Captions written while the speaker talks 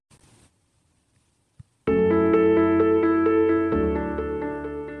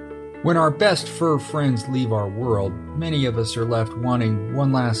When our best fur friends leave our world, many of us are left wanting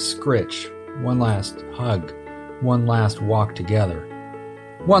one last scritch, one last hug, one last walk together.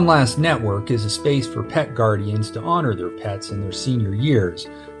 One Last Network is a space for pet guardians to honor their pets in their senior years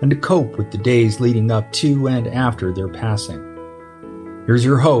and to cope with the days leading up to and after their passing. Here's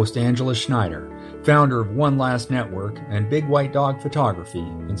your host, Angela Schneider, founder of One Last Network and Big White Dog Photography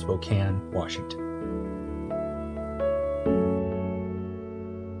in Spokane, Washington.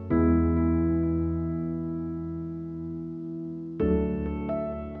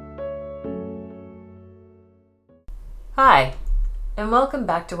 Hi, and welcome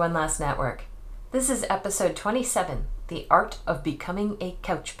back to One Last Network. This is episode 27, The Art of Becoming a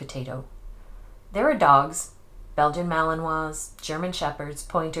Couch Potato. There are dogs, Belgian Malinois, German Shepherds,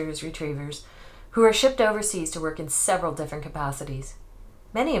 Pointers, Retrievers, who are shipped overseas to work in several different capacities.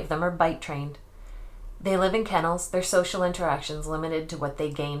 Many of them are bite trained. They live in kennels, their social interactions limited to what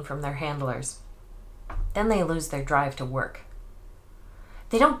they gain from their handlers. Then they lose their drive to work.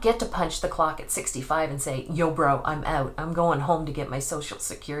 They don't get to punch the clock at 65 and say, "Yo bro, I'm out. I'm going home to get my social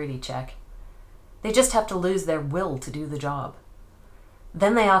security check." They just have to lose their will to do the job.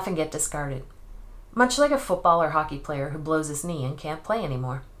 Then they often get discarded, much like a football or hockey player who blows his knee and can't play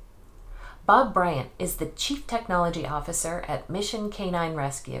anymore. Bob Bryant is the Chief Technology Officer at Mission Canine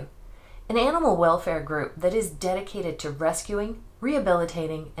Rescue, an animal welfare group that is dedicated to rescuing,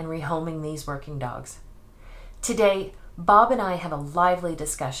 rehabilitating, and rehoming these working dogs. Today, Bob and I have a lively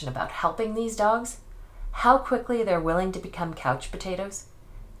discussion about helping these dogs, how quickly they're willing to become couch potatoes,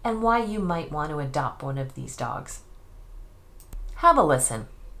 and why you might want to adopt one of these dogs. Have a listen.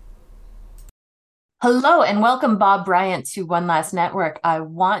 Hello and welcome, Bob Bryant, to One Last Network. I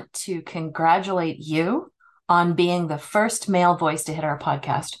want to congratulate you on being the first male voice to hit our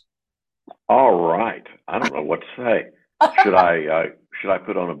podcast. All right. I don't know what to say. Should I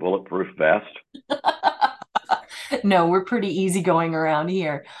put on a bulletproof vest? No, we're pretty easygoing around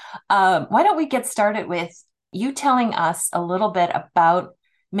here. Why don't we get started with you telling us a little bit about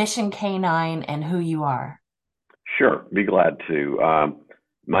Mission Canine and who you are? Sure, be glad to.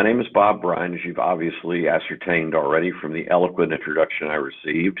 My name is Bob Bryant, as you've obviously ascertained already from the eloquent introduction I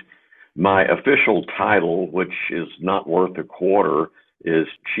received. My official title, which is not worth a quarter, is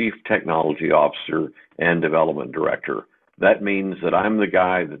Chief Technology Officer and Development Director. That means that I'm the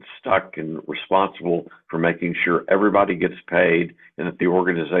guy that's stuck and responsible for making sure everybody gets paid and that the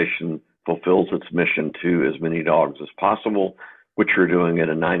organization fulfills its mission to as many dogs as possible, which we're doing at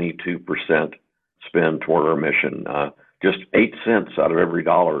a 92% spend toward our mission. Just 8 cents out of every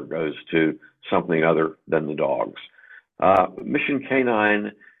dollar goes to something other than the dogs. Mission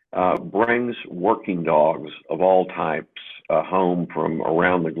Canine brings working dogs of all types home from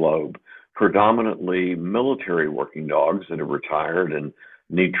around the globe, predominantly military working dogs that are retired and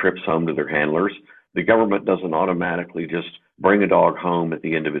need trips home to their handlers. The government doesn't automatically just bring a dog home at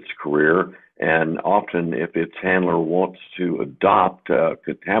the end of its career, and often if its handler wants to adopt,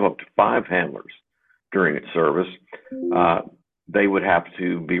 could have up to 5 handlers during its service, they would have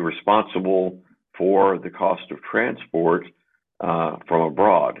to be responsible for the cost of transport from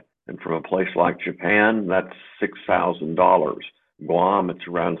abroad. And from a place like Japan, that's $6,000. Guam, it's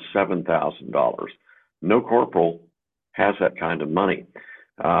around $7,000. No corporal has that kind of money.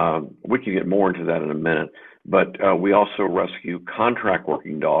 We can get more into that in a minute, but we also rescue contract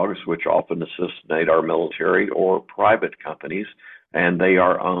working dogs, which often assassinate our military or private companies, and they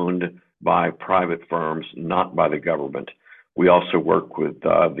are owned by private firms, not by the government. We also work with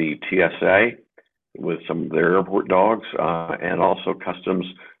the TSA, with some of their airport dogs, and also Customs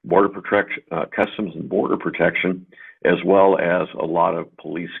and Border Protection, as well as a lot of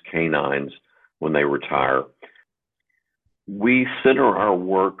police canines when they retire. We center our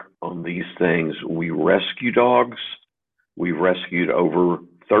work on these things. We rescue dogs. We've rescued over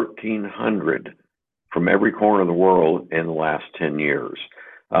 1,300 from every corner of the world in the last 10 years.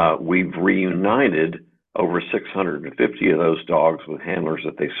 We've reunited over 650 of those dogs with handlers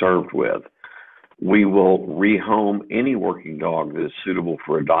that they served with. We will rehome any working dog that is suitable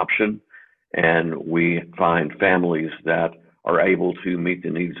for adoption, and we find families that are able to meet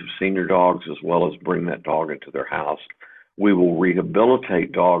the needs of senior dogs as well as bring that dog into their house. We will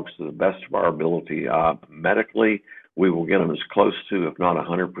rehabilitate dogs to the best of our ability medically. We will get them as close to, if not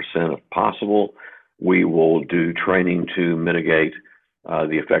 100% if possible. We will do training to mitigate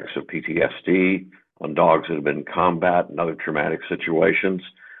the effects of PTSD on dogs that have been in combat and other traumatic situations.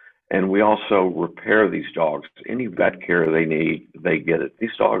 And we also repair these dogs. Any vet care they need, they get it.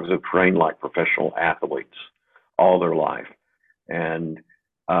 These dogs have trained like professional athletes all their life. And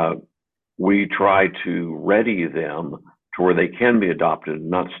we try to ready them to where they can be adopted and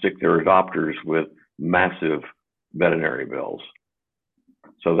not stick their adopters with massive veterinary bills.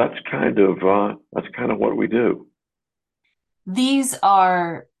 So that's kind of what we do. These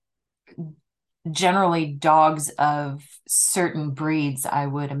are generally dogs of certain breeds, I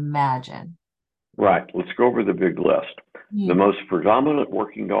would imagine. Right. Let's go over the big list. The most predominant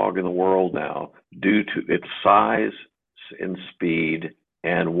working dog in the world now, due to its size and speed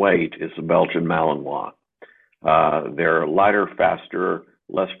and weight, is the Belgian Malinois. They're lighter, faster,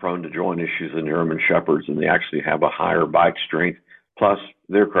 less prone to joint issues than German Shepherds, and they actually have a higher bite strength. Plus,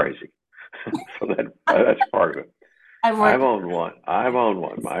 they're crazy. So that's part of it. I've owned one.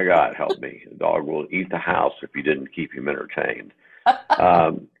 My God, help me. The dog will eat the house if you didn't keep him entertained.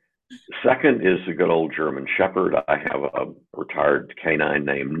 Second is the good old German Shepherd. I have a retired canine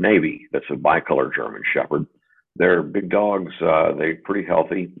named Navy that's a bicolor German Shepherd. They're big dogs. They're pretty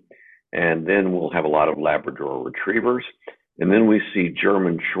healthy. And then we'll have a lot of Labrador Retrievers. And then we see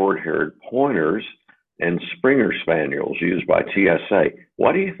German short-haired pointers and Springer Spaniels used by TSA.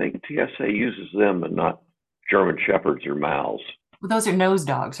 Why do you think TSA uses them and not German Shepherds or Mals? Well, those are nose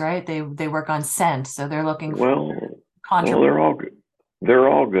dogs, right? They work on scent, so they're looking for well, they're all good. They're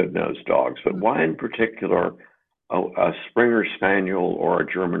all good nose dogs, but why in particular a Springer Spaniel or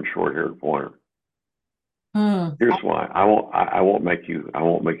a German short-haired pointer? Here's why. I won't make you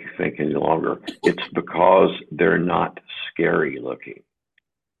think any longer. It's because they're not scary looking.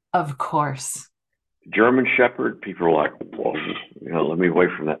 Of course. German Shepherd, people are like, well, let me away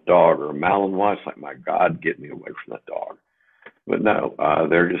from that dog. Or Malinois, it's like, my God, get me away from that dog. But no,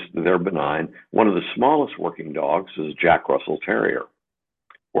 they're benign. One of the smallest working dogs is a Jack Russell Terrier.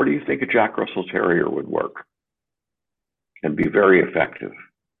 Where do you think a Jack Russell Terrier would work and be very effective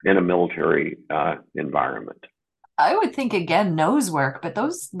in a military environment? I would think, again, nose work, but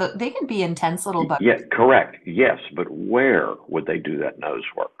they can be intense little bugs. Yeah, correct. Yes, but where would they do that nose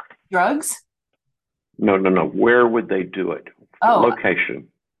work? Drugs? No. Where would they do it? Oh. Location.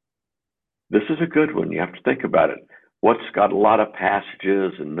 This is a good one. You have to think about it. What's got a lot of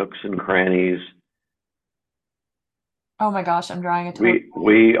passages and nooks and crannies? Oh my gosh, I'm drawing a total.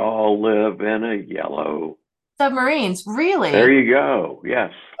 We all live in a yellow submarines. Really? There you go.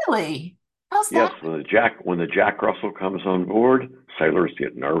 Yes. Really? How's that? Yes, when the Jack Russell comes on board, sailors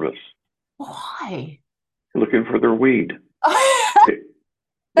get nervous. Why? Looking for their weed.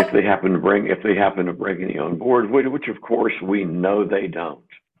 if they happen to bring any on board, which of course we know they don't.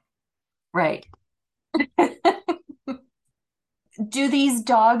 Right. Do these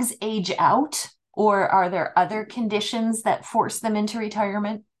dogs age out? Or are there other conditions that force them into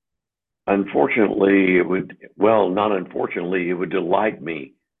retirement? Unfortunately, it would delight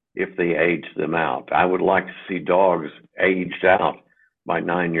me if they aged them out. I would like to see dogs aged out by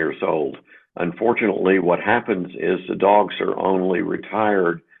 9 years old. Unfortunately, what happens is the dogs are only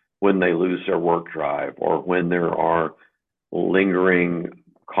retired when they lose their work drive or when there are lingering,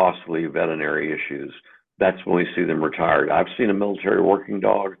 costly veterinary issues. That's when we see them retired. I've seen a military working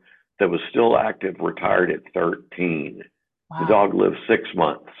dog that was still active, retired at 13. Wow. The dog lived 6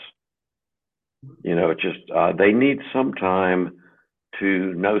 months. They need some time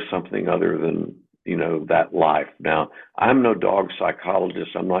to know something other than, that life. Now, I'm no dog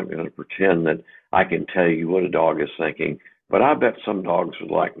psychologist. I'm not going to pretend that I can tell you what a dog is thinking, but I bet some dogs would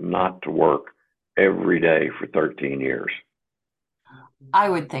like not to work every day for 13 years. I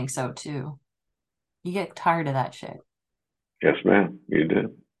would think so too. You get tired of that shit. Yes, ma'am, you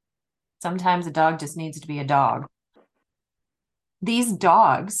do. Sometimes a dog just needs to be a dog. These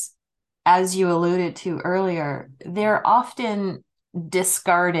dogs, as you alluded to earlier, they're often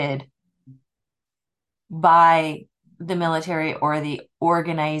discarded by the military or the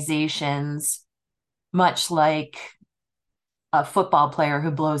organizations, much like a football player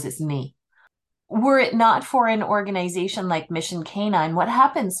who blows his knee. Were it not for an organization like Mission Canine, what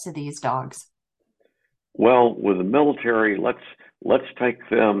happens to these dogs? Well, with the military, let's take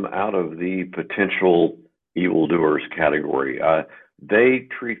them out of the potential evildoers category. They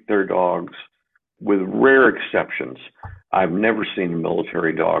treat their dogs, with rare exceptions. I've never seen a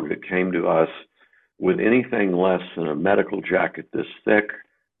military dog that came to us with anything less than a medical jacket this thick,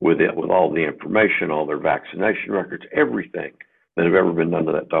 with all the information, all their vaccination records, everything that have ever been done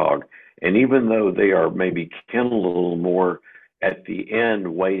to that dog. And even though they are maybe kenneled a little more at the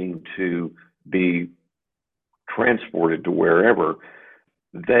end, waiting to be transported to wherever,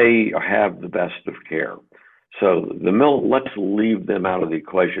 they have the best of care. So let's leave them out of the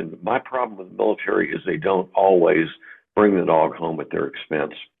equation. My problem with the military is they don't always bring the dog home at their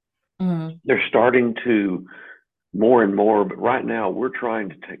expense. Mm-hmm. They're starting to more and more, but right now we're trying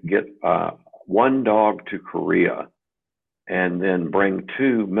to get one dog to Korea and then bring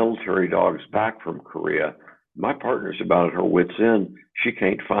two military dogs back from Korea. My partner's about at her wits' end. She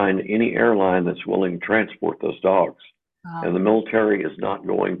can't find any airline that's willing to transport those dogs. And the military is not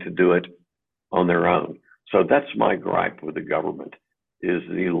going to do it on their own. So that's my gripe with the government, is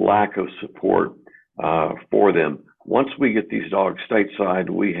the lack of support for them. Once we get these dogs stateside,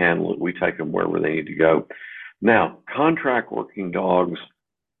 we handle it. We take them wherever they need to go. Now, contract working dogs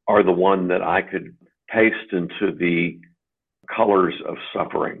are the one that I could paste into the colors of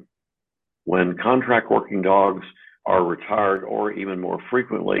suffering. When contract working dogs are retired, or even more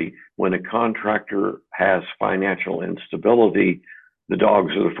frequently, when a contractor has financial instability, the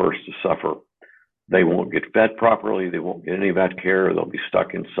dogs are the first to suffer. They won't get fed properly. They won't get any vet care. They'll be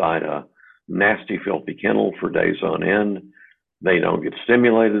stuck inside a nasty, filthy kennel for days on end. They don't get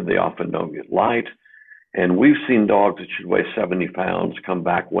stimulated. They often don't get light. And we've seen dogs that should weigh 70 pounds come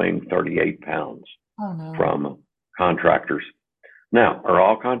back weighing 38 pounds from contractors. Now, are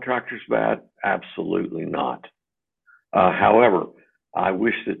all contractors bad? Absolutely not. However, I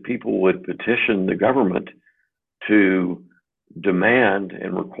wish that people would petition the government to demand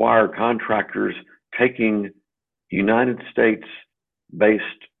and require contractors taking United States-based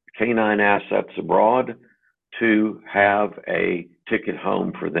canine assets abroad to have a ticket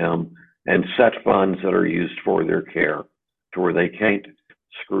home for them and set funds that are used for their care to where they can't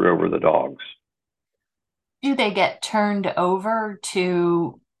screw over the dogs. Do they get turned over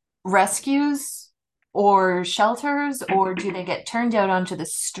to rescues or shelters, or do they get turned out onto the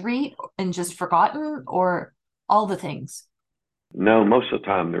street and just forgotten, or all the things? No, most of the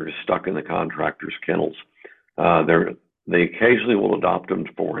time they're just stuck in the contractors' kennels. They occasionally will adopt them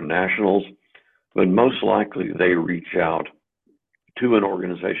to foreign nationals, but most likely they reach out to an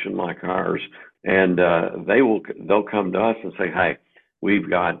organization like ours, and they'll come to us and say, "Hey, we've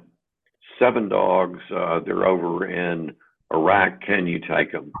got 7 dogs. They're over in Iraq. Can you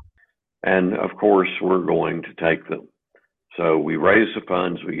take them?" And of course, we're going to take them. So we raise the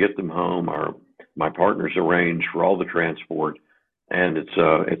funds, we get them home. My partners arrange for all the transport, and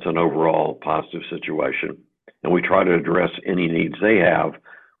it's an overall positive situation. And we try to address any needs they have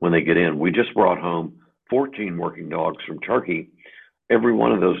when they get in. We just brought home 14 working dogs from Turkey. Every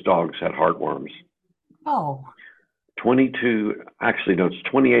one of those dogs had heartworms. Oh. Actually, no, it's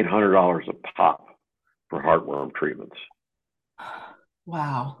 $2,800 a pop for heartworm treatments.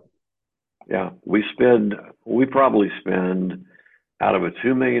 Wow. Yeah, we probably spend, out of a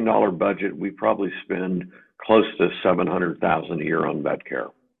 $2 million budget, we probably spend close to $700,000 a year on vet care.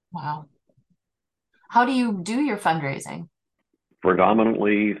 Wow. How do you do your fundraising?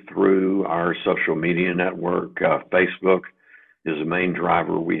 Predominantly through our social media network. Facebook is the main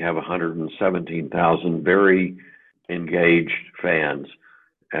driver. We have 117,000 very engaged fans.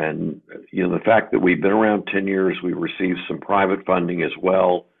 And the fact that we've been around 10 years, we've received some private funding as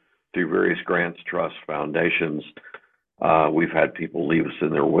well through various grants, trusts, foundations. We've had people leave us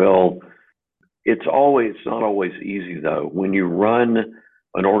in their will. It's not always easy, though. When you run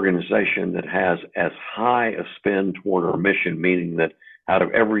an organization that has as high a spend toward our mission, meaning that out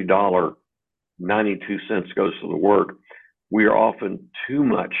of every dollar, 92 cents goes to the work, we are often too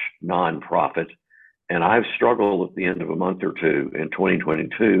much nonprofit. And I've struggled at the end of a month or two in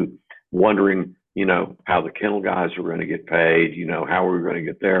 2022, wondering, how the kennel guys are going to get paid, how are we going to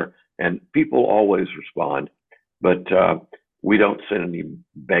get there? And people always respond, but we don't send any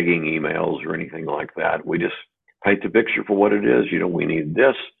begging emails or anything like that. We just paint the picture for what it is. We need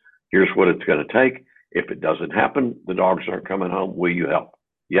this. Here's what it's going to take. If it doesn't happen, the dogs aren't coming home. Will you help?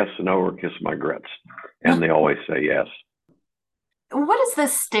 Yes, no, or kiss my grits. And they always say yes. What is the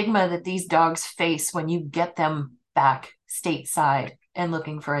stigma that these dogs face when you get them back stateside and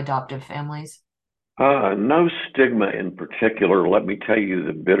looking for adoptive families? No stigma in particular. Let me tell you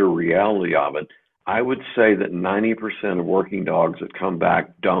the bitter reality of it. I would say that 90% of working dogs that come back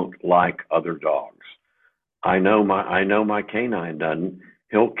don't like other dogs. I know my canine doesn't.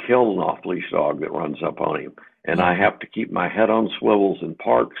 He'll kill an off-leash dog that runs up on him. And I have to keep my head on swivels in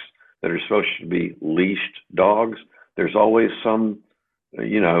parks that are supposed to be leashed dogs. There's always some,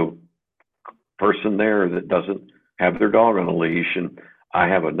 person there that doesn't have their dog on a leash. And I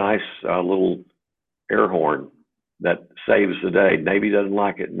have a nice little air horn that saves the day. Navy doesn't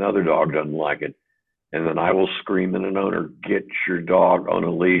like it. Another dog doesn't like it. And then I will scream at an owner, "Get your dog on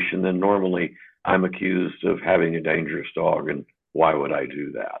a leash." And then normally I'm accused of having a dangerous dog. And why would I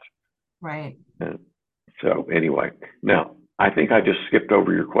do that? Right. And so anyway, now I think I just skipped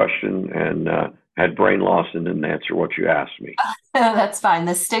over your question and had brain loss and didn't answer what you asked me. That's fine.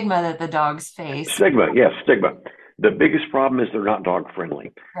 The stigma that the dogs face. Stigma. Yes, stigma. The biggest problem is they're not dog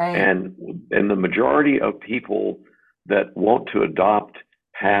friendly. Right. And the majority of people that want to adopt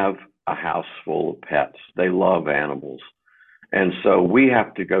have a house full of pets. They love animals. And so we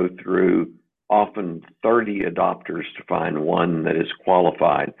have to go through often 30 adopters to find one that is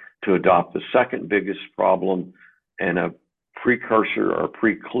qualified to adopt. The second biggest problem, and a precursor or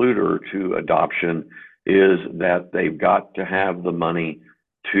precluder to adoption, is that they've got to have the money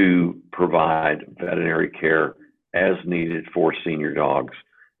to provide veterinary care as needed for senior dogs.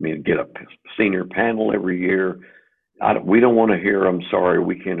 I mean, get a senior panel every year. We don't want to hear, "I'm sorry,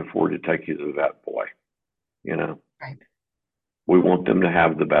 we can't afford to take you to the vet, boy." You know, Right. we want them to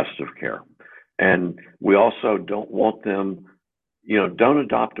have the best of care. And we also don't want them, don't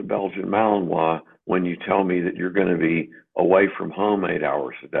adopt a Belgian Malinois when you tell me that you're going to be away from home 8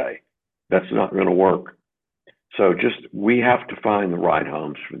 hours a day. That's not going to work. So we have to find the right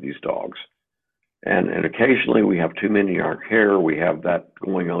homes for these dogs. And occasionally we have too many in our care. We have that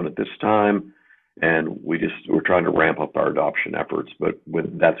going on at this time. And we're trying to ramp up our adoption efforts, but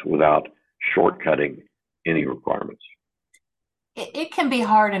that's without shortcutting any requirements. It can be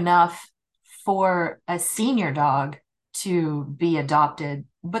hard enough for a senior dog to be adopted,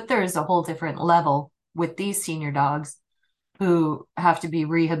 but there's a whole different level with these senior dogs who have to be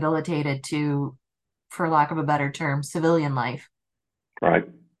rehabilitated to, for lack of a better term, civilian life. Right.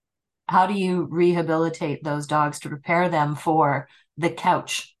 How do you rehabilitate those dogs to prepare them for the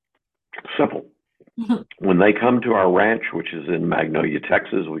couch? Simple. When they come to our ranch, which is in Magnolia,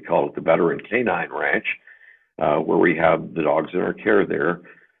 Texas, we call it the Veteran Canine Ranch, where we have the dogs in our care there,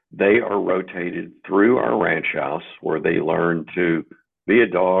 they are rotated through our ranch house where they learn to be a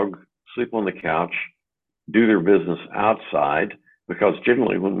dog, sleep on the couch, do their business outside, because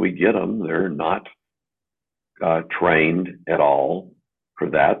generally when we get them, they're not trained at all for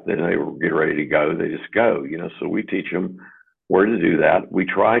that. Then they get ready to go. They just go, so we teach them where to do that. We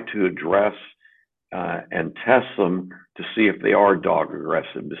try to address and test them to see if they are dog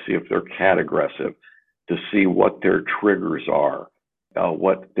aggressive, to see if they're cat aggressive, to see what their triggers are,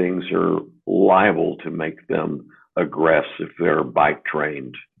 what things are liable to make them aggressive if they're bite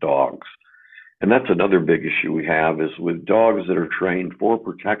trained dogs. And that's another big issue we have, is with dogs that are trained for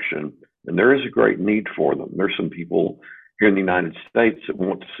protection, and there is a great need for them. There's some people here in the United States that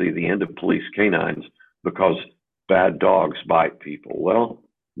want to see the end of police canines because bad dogs bite people. Well,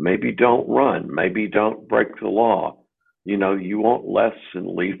 maybe don't run. Maybe don't break the law. You want less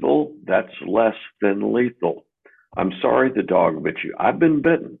than lethal. That's less than lethal. I'm sorry the dog bit you. I've been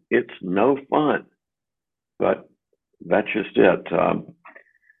bitten. It's no fun. But that's just it.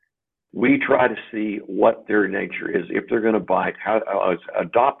 We try to see what their nature is. If they're going to bite, how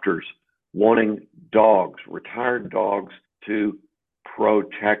adopters wanting dogs, retired dogs, to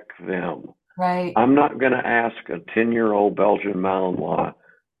protect them. Right. I'm not going to ask a 10-year-old Belgian Malinois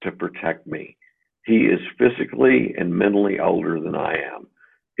to protect me. He is physically and mentally older than I am.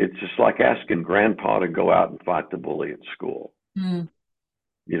 It's just like asking grandpa to go out and fight the bully at school. Mm.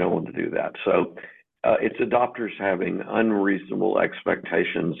 You don't want to do that. So it's adopters having unreasonable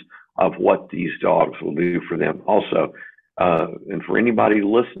expectations of what these dogs will do for them. Also, and for anybody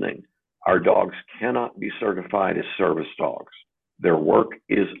listening, our dogs cannot be certified as service dogs. Their work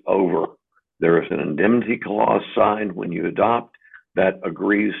is over. There is an indemnity clause signed when you adopt that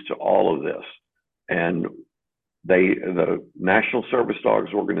agrees to all of this. And the National Service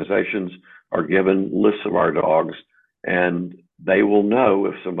Dogs organizations are given lists of our dogs, and they will know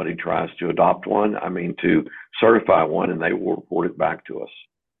if somebody tries to adopt one, to certify one, and they will report it back to us.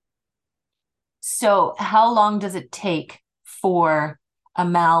 So how long does it take for a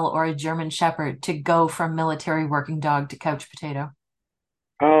Mal or a German Shepherd to go from military working dog to couch potato?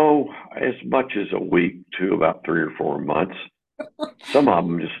 Oh, as much as a week to about 3 or 4 months. Some of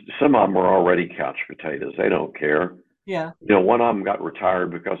them are already couch potatoes. They don't care. Yeah. One of them got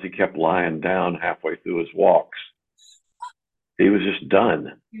retired because he kept lying down halfway through his walks. He was just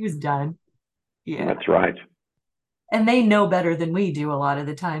done. He was done. Yeah. That's right. And they know better than we do a lot of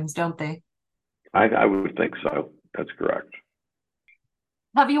the times, don't they? I would think so. That's correct.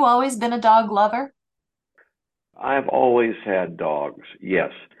 Have you always been a dog lover? I've always had dogs,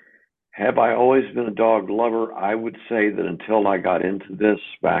 yes. Have I always been a dog lover? I would say that until I got into this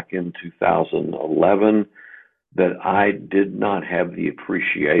back in 2011, that I did not have the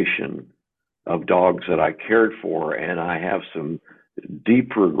appreciation of dogs that I cared for, and I have some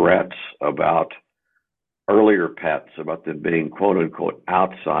deep regrets about earlier pets, about them being quote unquote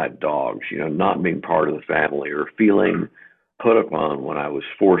outside dogs, not being part of the family or feeling put upon when I was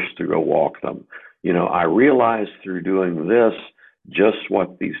forced to go walk them. I realized through doing this just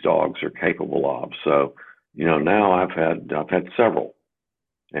what these dogs are capable of. So, now I've had several,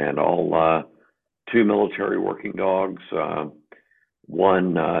 and I'll two military working dogs,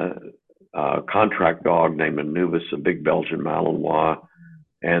 one contract dog named Anubis, a big Belgian Malinois,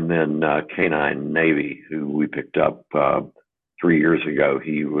 and then Canine Navy, who we picked up 3 years ago.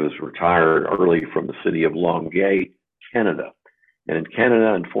 He was retired early from the city of Longueuil, Canada. And in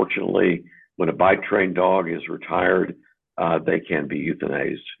Canada, unfortunately, when a bike trained dog is retired, they can be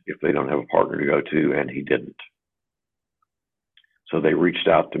euthanized if they don't have a partner to go to, and he didn't. So they reached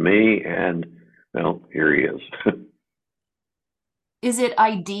out to me, and well, here he is. Is it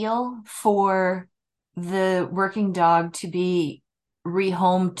ideal for the working dog to be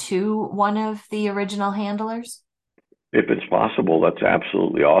rehomed to one of the original handlers? If it's possible, that's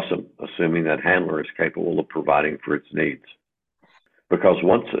absolutely awesome, assuming that handler is capable of providing for its needs. Because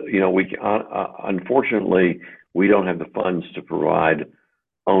once, we unfortunately, we don't have the funds to provide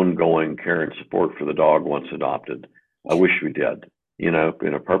ongoing care and support for the dog once adopted. I wish we did. In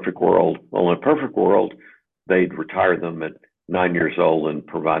a perfect world, they'd retire them at 9 years old and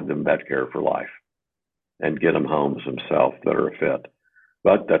provide them vet care for life and get them homes themselves that are a fit.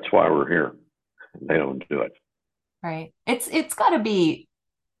 But that's why we're here. They don't do it. Right. It's got to be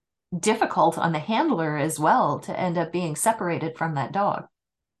difficult on the handler as well to end up being separated from that dog.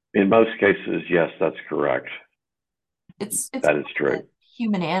 In most cases, yes, that's correct. That is true. A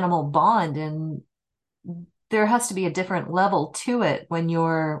human animal bond, and there has to be a different level to it when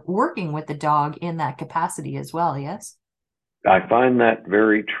you're working with the dog in that capacity as well, yes? I find that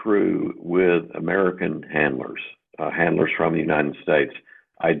very true with American handlers, handlers from the United States.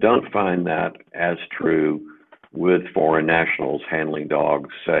 I don't find that as true with foreign nationals handling dogs,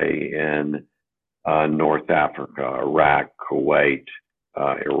 say in North Africa, Iraq, Kuwait,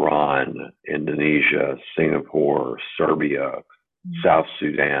 Iran, Indonesia, Singapore, Serbia, South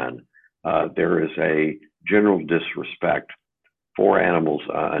Sudan. There is a general disrespect for animals.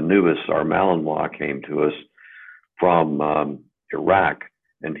 Anubis, our Malinois, came to us from Iraq,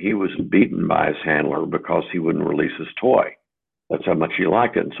 and he was beaten by his handler because he wouldn't release his toy. That's how much he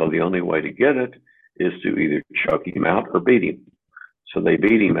liked it. And so the only way to get it is to either choke him out or beat him. So they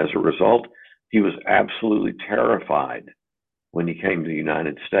beat him. As a result, he was absolutely terrified when he came to the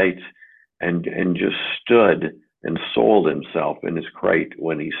United States and just stood and soiled himself in his crate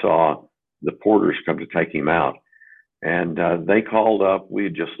when he saw the porters come to take him out. And they called up. We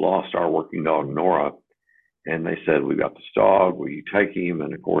had just lost our working dog, Nora. And they said, "We got this dog. Will you take him?"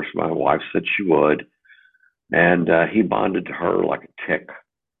 And of course, my wife said she would. And he bonded to her like a tick.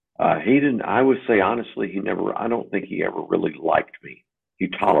 He didn't, I would say honestly, I don't think he ever really liked me. He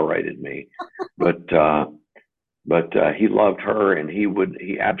tolerated me, but he loved her, and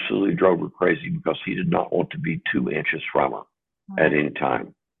he absolutely drove her crazy because he did not want to be 2 inches from her at any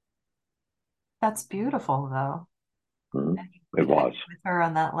time. That's beautiful, though. Mm-hmm. It was. With her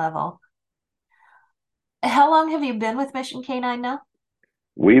on that level. How long have you been with Mission Canine now?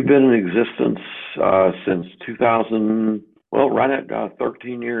 We've been in existence since 2000. Well, right at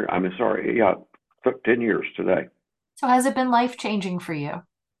 13 years. 10 years today. So has it been life-changing for you?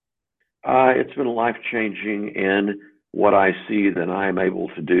 It's been life-changing in what I see that I am able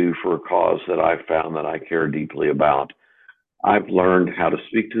to do for a cause that I've found that I care deeply about. I've learned how to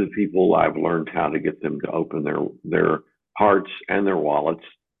speak to the people. I've learned how to get them to open their hearts and their wallets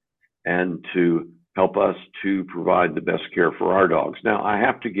and to help us to provide the best care for our dogs. Now, I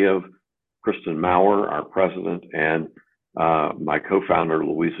have to give Kristen Maurer, our president, and my co-founder,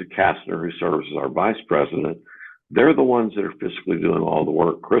 Louisa Kastner, who serves as our vice president, they're the ones that are physically doing all the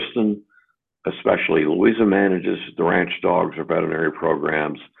work. Kristen, especially, Louisa manages the ranch dogs or veterinary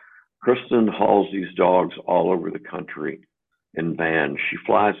programs. Kristen hauls these dogs all over the country in vans. She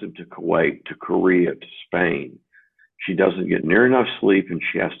flies them to Kuwait, to Korea, to Spain. She doesn't get near enough sleep, and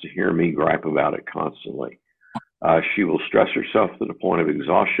she has to hear me gripe about it constantly. She will stress herself to the point of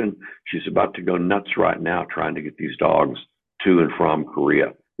exhaustion. She's about to go nuts right now trying to get these dogs to and from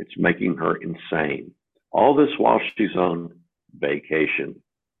Korea. It's making her insane. All this while she's on vacation.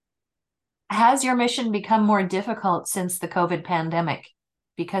 Has your mission become more difficult since the COVID pandemic?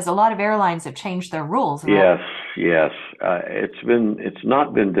 Because a lot of airlines have changed their rules. Yes. It's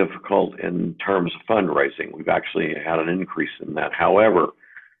not been difficult in terms of fundraising. We've actually had an increase in that. However,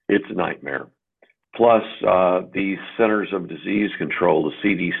 it's a nightmare. Plus, the Centers of Disease Control, the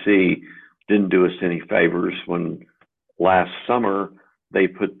CDC, didn't do us any favors when last summer they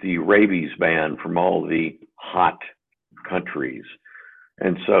put the rabies ban from all the hot countries.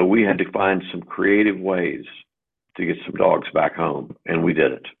 And so we had to find some creative ways to get some dogs back home, and we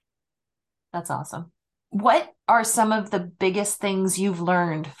did it. That's awesome. What are some of the biggest things you've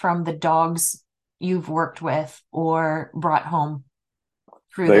learned from the dogs you've worked with or brought home?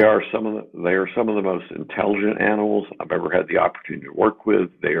 They are some of the most intelligent animals I've ever had the opportunity to work with.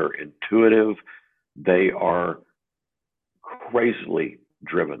 They are intuitive. They are crazily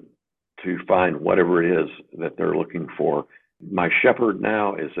driven to find whatever it is that they're looking for. My shepherd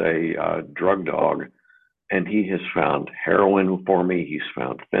now is a drug dog, and he has found heroin for me. He's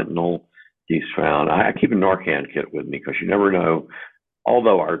found fentanyl. I keep a Narcan kit with me because you never know.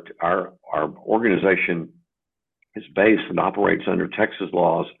 Although our organization is based and operates under Texas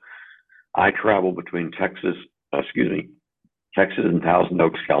laws, I travel between Texas and Thousand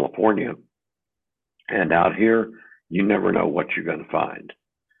Oaks, California. And out here, you never know what you're going to find.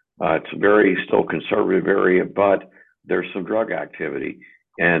 It's a very still conservative area, but there's some drug activity.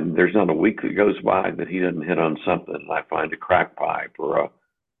 And there's not a week that goes by that he doesn't hit on something. I find a crack pipe or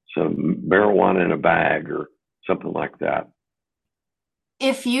some marijuana in a bag or something like that.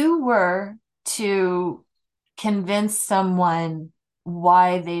 If you were to convince someone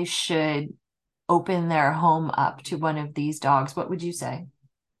why they should open their home up to one of these dogs, what would you say?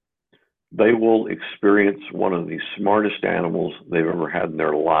 They will experience one of the smartest animals they've ever had in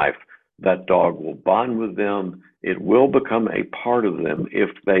their life. That dog will bond with them. It will become a part of them if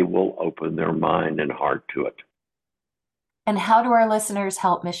they will open their mind and heart to it. And how do our listeners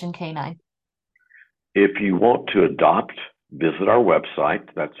help Mission K9? If you want to adopt, visit our website.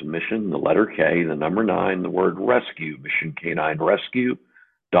 That's Mission, the letter K, the number 9, the word rescue,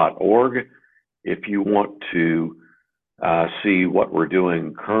 missionk9rescue.org. If you want to see what we're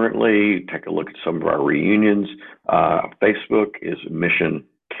doing currently, take a look at some of our reunions. Facebook is Mission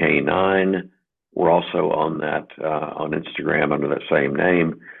K9. We're also on that on Instagram under that same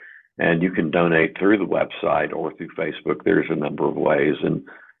name. And you can donate through the website or through Facebook. There's a number of ways. And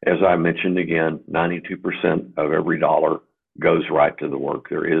as I mentioned again, 92% of every dollar goes right to the work.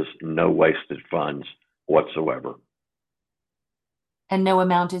 There is no wasted funds whatsoever. And no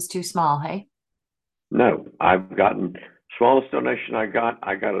amount is too small, hey? No, I've gotten smallest donation I got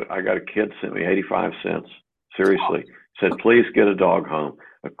a kid sent me 85 cents. Seriously. Said, please get a dog home.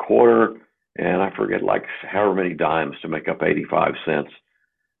 A quarter, and I forget like however many dimes to make up 85 cents.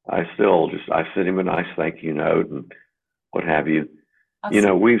 I sent him a nice thank you note and what have you. Awesome. You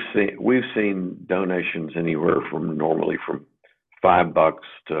know, we've seen donations anywhere from normally from $5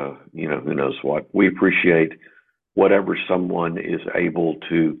 to, you know, who knows what. We appreciate whatever someone is able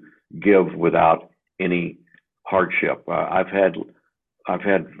to give without any hardship. I've had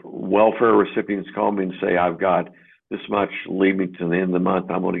welfare recipients call me and say, I've got this much, leave me to the end of the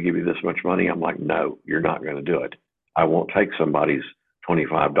month, I'm going to give you this much money. I'm like, no, you're not going to do it. I won't take somebody's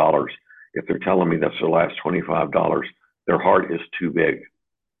 $25. If they're telling me that's their last $25, their heart is too big in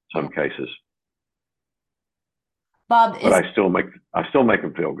some cases. Bob, but I still make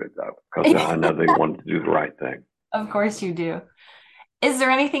them feel good though, because I know they want to do the right thing. Of course you do. Is there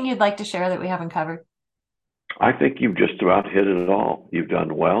anything you'd like to share that we haven't covered? I think you've just about hit it all. You've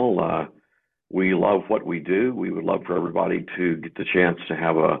done well. We love what we do. We would love for everybody to get the chance to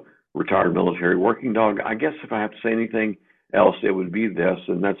have a retired military working dog. I guess if I have to say anything else, it would be this,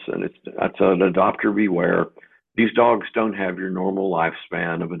 and that's an adopter beware. These dogs don't have your normal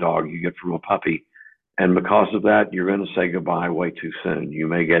lifespan of a dog you get from a puppy. And because of that, you're going to say goodbye way too soon. You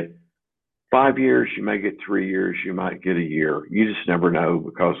may get 5 years, you may get 3 years, you might get a year. You just never know,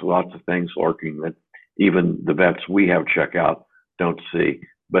 because lots of things lurking that even the vets we have check out don't see.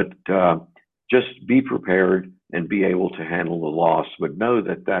 But just be prepared and be able to handle the loss. But know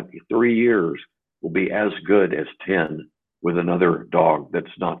that 3 years will be as good as 10 with another dog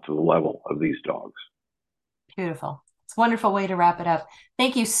that's not to the level of these dogs. Beautiful. It's a wonderful way to wrap it up.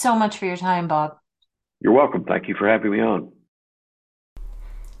 Thank you so much for your time, Bob. You're welcome. Thank you for having me on.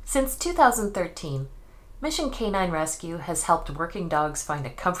 Since 2013, Mission K9 Rescue has helped working dogs find a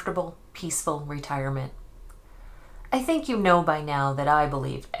comfortable, peaceful retirement. I think you know by now that I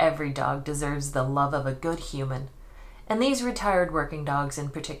believe every dog deserves the love of a good human, and these retired working dogs in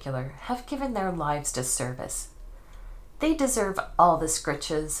particular have given their lives to service. They deserve all the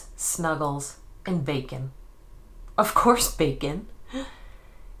scritches, snuggles, and bacon. Of course, bacon.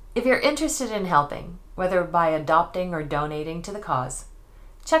 If you're interested in helping, whether by adopting or donating to the cause,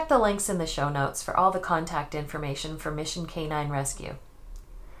 check the links in the show notes for all the contact information for Mission K9 Rescue.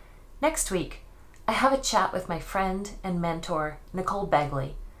 Next week, I have a chat with my friend and mentor, Nicole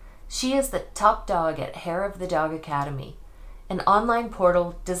Begley. She is the top dog at Hair of the Dog Academy, an online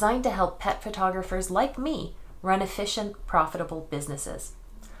portal designed to help pet photographers like me run efficient, profitable businesses.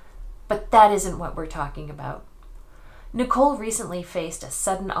 But that isn't what we're talking about. Nicole recently faced a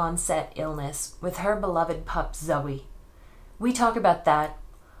sudden onset illness with her beloved pup Zoe. We talk about that,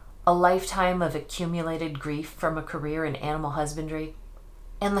 a lifetime of accumulated grief from a career in animal husbandry,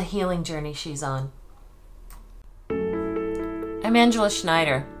 and the healing journey she's on. I'm Angela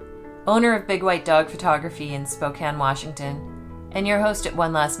Schneider, owner of Big White Dog Photography in Spokane, Washington, and your host at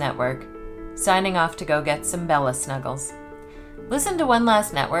One Last Network, signing off to go get some Bella snuggles. Listen to One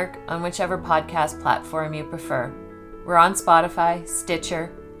Last Network on whichever podcast platform you prefer. We're on Spotify,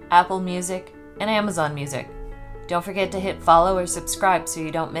 Stitcher, Apple Music, and Amazon Music. Don't forget to hit follow or subscribe so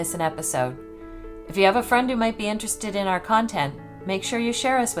you don't miss an episode. If you have a friend who might be interested in our content, make sure you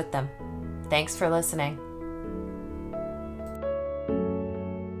share us with them. Thanks for listening.